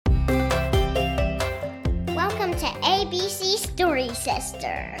Welcome to ABC Story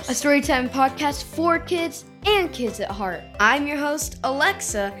Sisters, a storytime podcast for kids and kids at heart. I'm your host,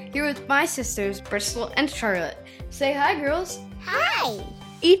 Alexa, here with my sisters, Bristol and Charlotte. Say hi, girls. Hi!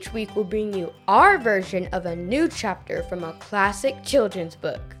 Each week we'll bring you our version of a new chapter from a classic children's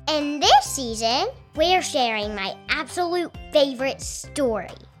book. In this season, we're sharing my absolute favorite story,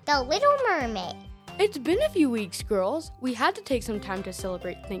 The Little Mermaid. It's been a few weeks, girls. We had to take some time to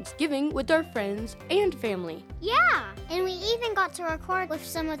celebrate Thanksgiving with our friends and family. Yeah, and we even got to record with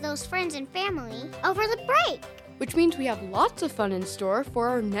some of those friends and family over the break. Which means we have lots of fun in store for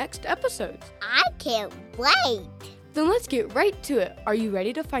our next episodes. I can't wait! Then let's get right to it. Are you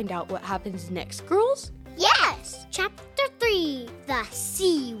ready to find out what happens next, girls? Yes! Chapter 3, The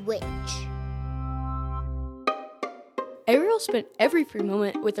Sea Witch. Ariel spent every free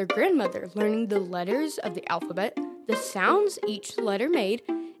moment with her grandmother learning the letters of the alphabet, the sounds each letter made,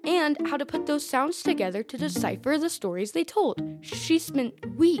 and how to put those sounds together to decipher the stories they told. She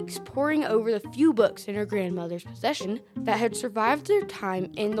spent weeks poring over the few books in her grandmother's possession that had survived their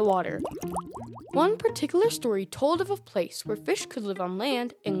time in the water. One particular story told of a place where fish could live on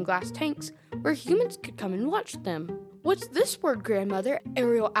land in glass tanks where humans could come and watch them. "What's this word, grandmother?"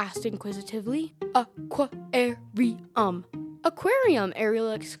 Ariel asked inquisitively. Aquarium. Aquarium,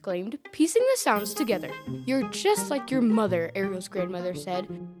 Ariel exclaimed, piecing the sounds together. "You're just like your mother," Ariel's grandmother said.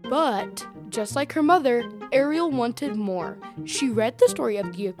 But, just like her mother, Ariel wanted more. She read the story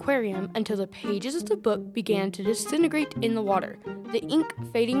of the aquarium until the pages of the book began to disintegrate in the water, the ink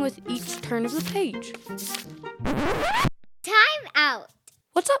fading with each turn of the page. Time out!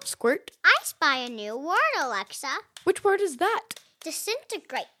 What's up, Squirt? I spy a new word, Alexa. Which word is that?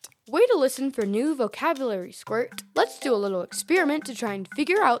 Disintegrate. Way to listen for new vocabulary, Squirt. Let's do a little experiment to try and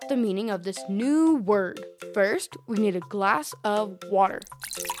figure out the meaning of this new word. First, we need a glass of water.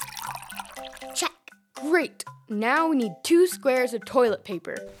 Check. Great. Now we need 2 squares of toilet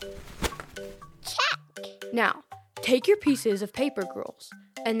paper. Check. Now, take your pieces of paper, girls,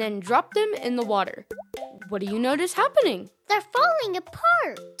 and then drop them in the water. What do you notice happening? They're falling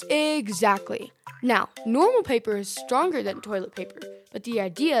apart. Exactly. Now, normal paper is stronger than toilet paper, but the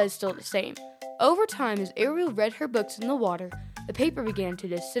idea is still the same. Over time, as Ariel read her books in the water, the paper began to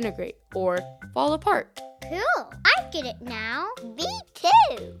disintegrate, or fall apart. Cool. I get it now. Me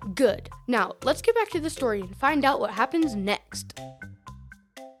too. Good. Now, let's get back to the story and find out what happens next.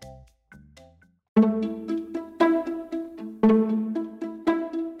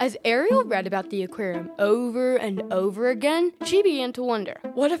 As Ariel read about the aquarium over and over again, she began to wonder,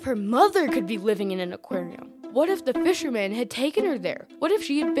 what if her mother could be living in an aquarium? What if the fisherman had taken her there? What if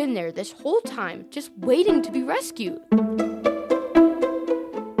she had been there this whole time, just waiting to be rescued?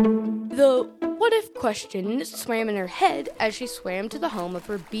 The what if question swam in her head as she swam to the home of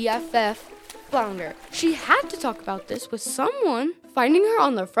her BFF, Flounder. She had to talk about this with someone. Finding her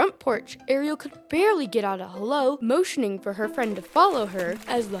on the front porch, Ariel could barely get out a hello, motioning for her friend to follow her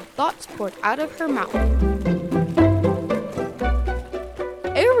as the thoughts poured out of her mouth.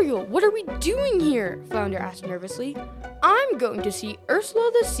 "Ariel, what are we doing here?" Flounder asked nervously. "I'm going to see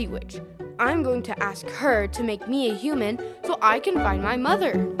Ursula the Sea Witch. I'm going to ask her to make me a human so I can find my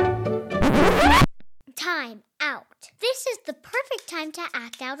mother." Time out. This is the perfect time to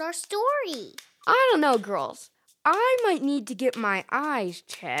act out our story. I don't know, girls. I might need to get my eyes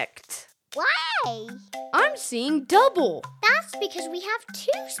checked. Why? I'm seeing double. That's because we have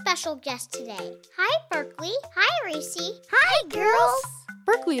 2 special guests today. Hi, Berkeley. Hi, Reese. Hi, girls.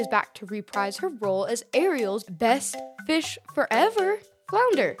 Berkeley is back to reprise her role as Ariel's best fish forever,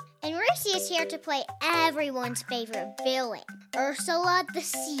 Flounder. And Reese is here to play everyone's favorite villain, Ursula the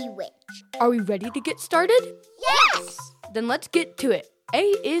Sea Witch. Are we ready to get started? Yes! Then let's get to it. A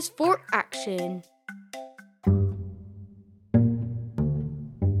is for action.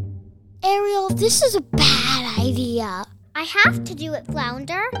 Ariel, this is a bad idea. I have to do it,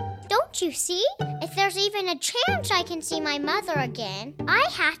 Flounder. Don't you see? If there's even a chance I can see my mother again, I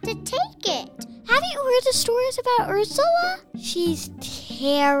have to take it. Have you heard the stories about Ursula? She's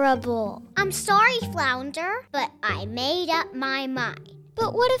terrible. I'm sorry, Flounder, but I made up my mind.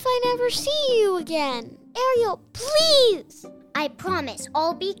 But what if I never see you again? Ariel, please! I promise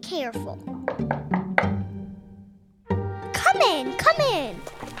I'll be careful. Come in, come in.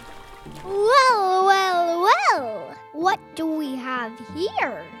 Well, well, well. What do we have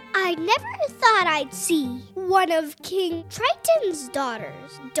here? I never thought I'd see one of King Triton's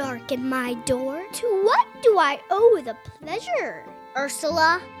daughters darken my door. To what do I owe the pleasure?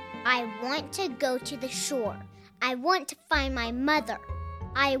 Ursula, I want to go to the shore. I want to find my mother.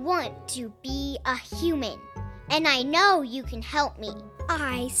 I want to be a human. And I know you can help me.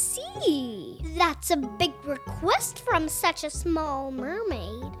 I see. That's a big request from such a small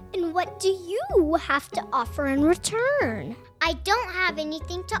mermaid. And what do you have to offer in return? I don't have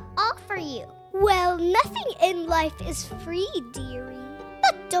anything to offer you. Well, nothing in life is free, dearie.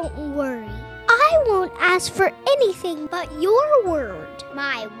 But don't worry. I won't ask for anything but your word.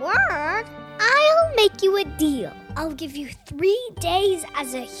 My word? I'll make you a deal. I'll give you 3 days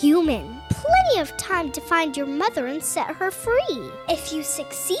as a human. Plenty of time to find your mother and set her free. If you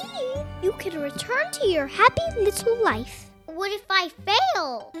succeed, you can return to your happy little life. What if I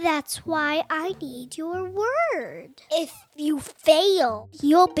fail? That's why I need your word. If you fail,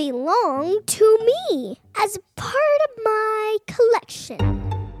 you'll belong to me as part of my collection.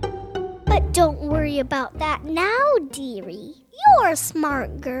 But don't worry about that now, dearie. You're a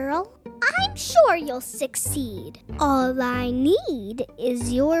smart girl. I'm sure you'll succeed. All I need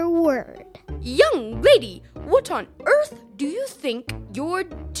is your word. Young lady, what on earth do you think you're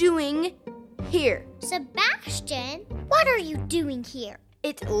doing here? Sebastian, what are you doing here?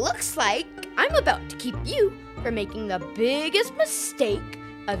 It looks like I'm about to keep you from making the biggest mistake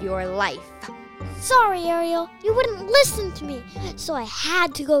of your life. Sorry, Ariel. You wouldn't listen to me, so I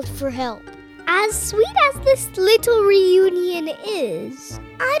had to go for help. As sweet as this little reunion is,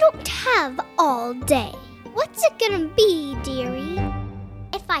 I don't have all day. What's it gonna be, dearie?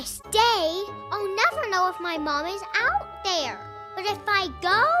 If I stay, I'll never know if my mom is out there. But if I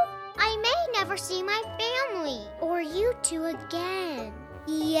go, I may never see my family or you two again.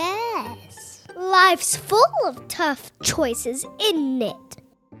 Yes, life's full of tough choices, isn't it?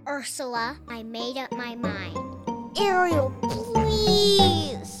 Ursula, I made up my mind. Ariel,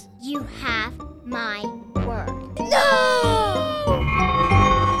 please. You have my word. No!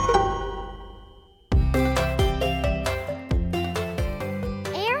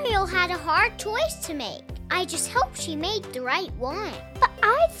 Ariel had a hard choice to make. I just hope she made the right one. But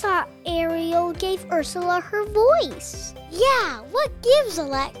I thought Ariel gave Ursula her voice. Yeah, what gives,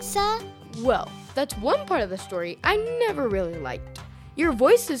 Alexa? Well, that's one part of the story I never really liked. Your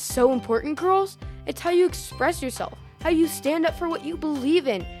voice is so important, girls. It's how you express yourself, how you stand up for what you believe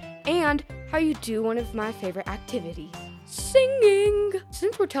in, and how you do one of my favorite activities, singing.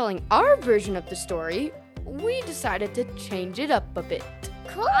 Since we're telling our version of the story, we decided to change it up a bit.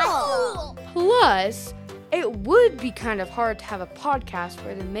 Cool! Plus, it would be kind of hard to have a podcast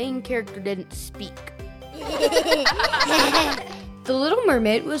where the main character didn't speak. The Little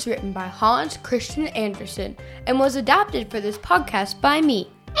Mermaid was written by Hans Christian Andersen and was adapted for this podcast by me.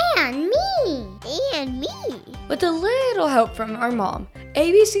 And me! And me! With a little help from our mom.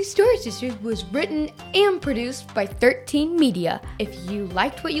 ABC Story Sisters was written and produced by 13 Media. If you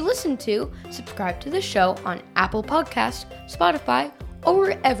liked what you listened to, subscribe to the show on Apple Podcasts, Spotify, or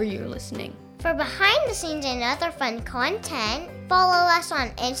wherever you're listening. For behind the scenes and other fun content, follow us on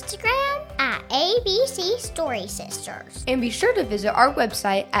Instagram at ABC Story Sisters. And be sure to visit our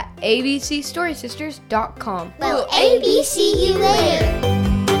website at abcstorysisters.com. We'll ABC you later.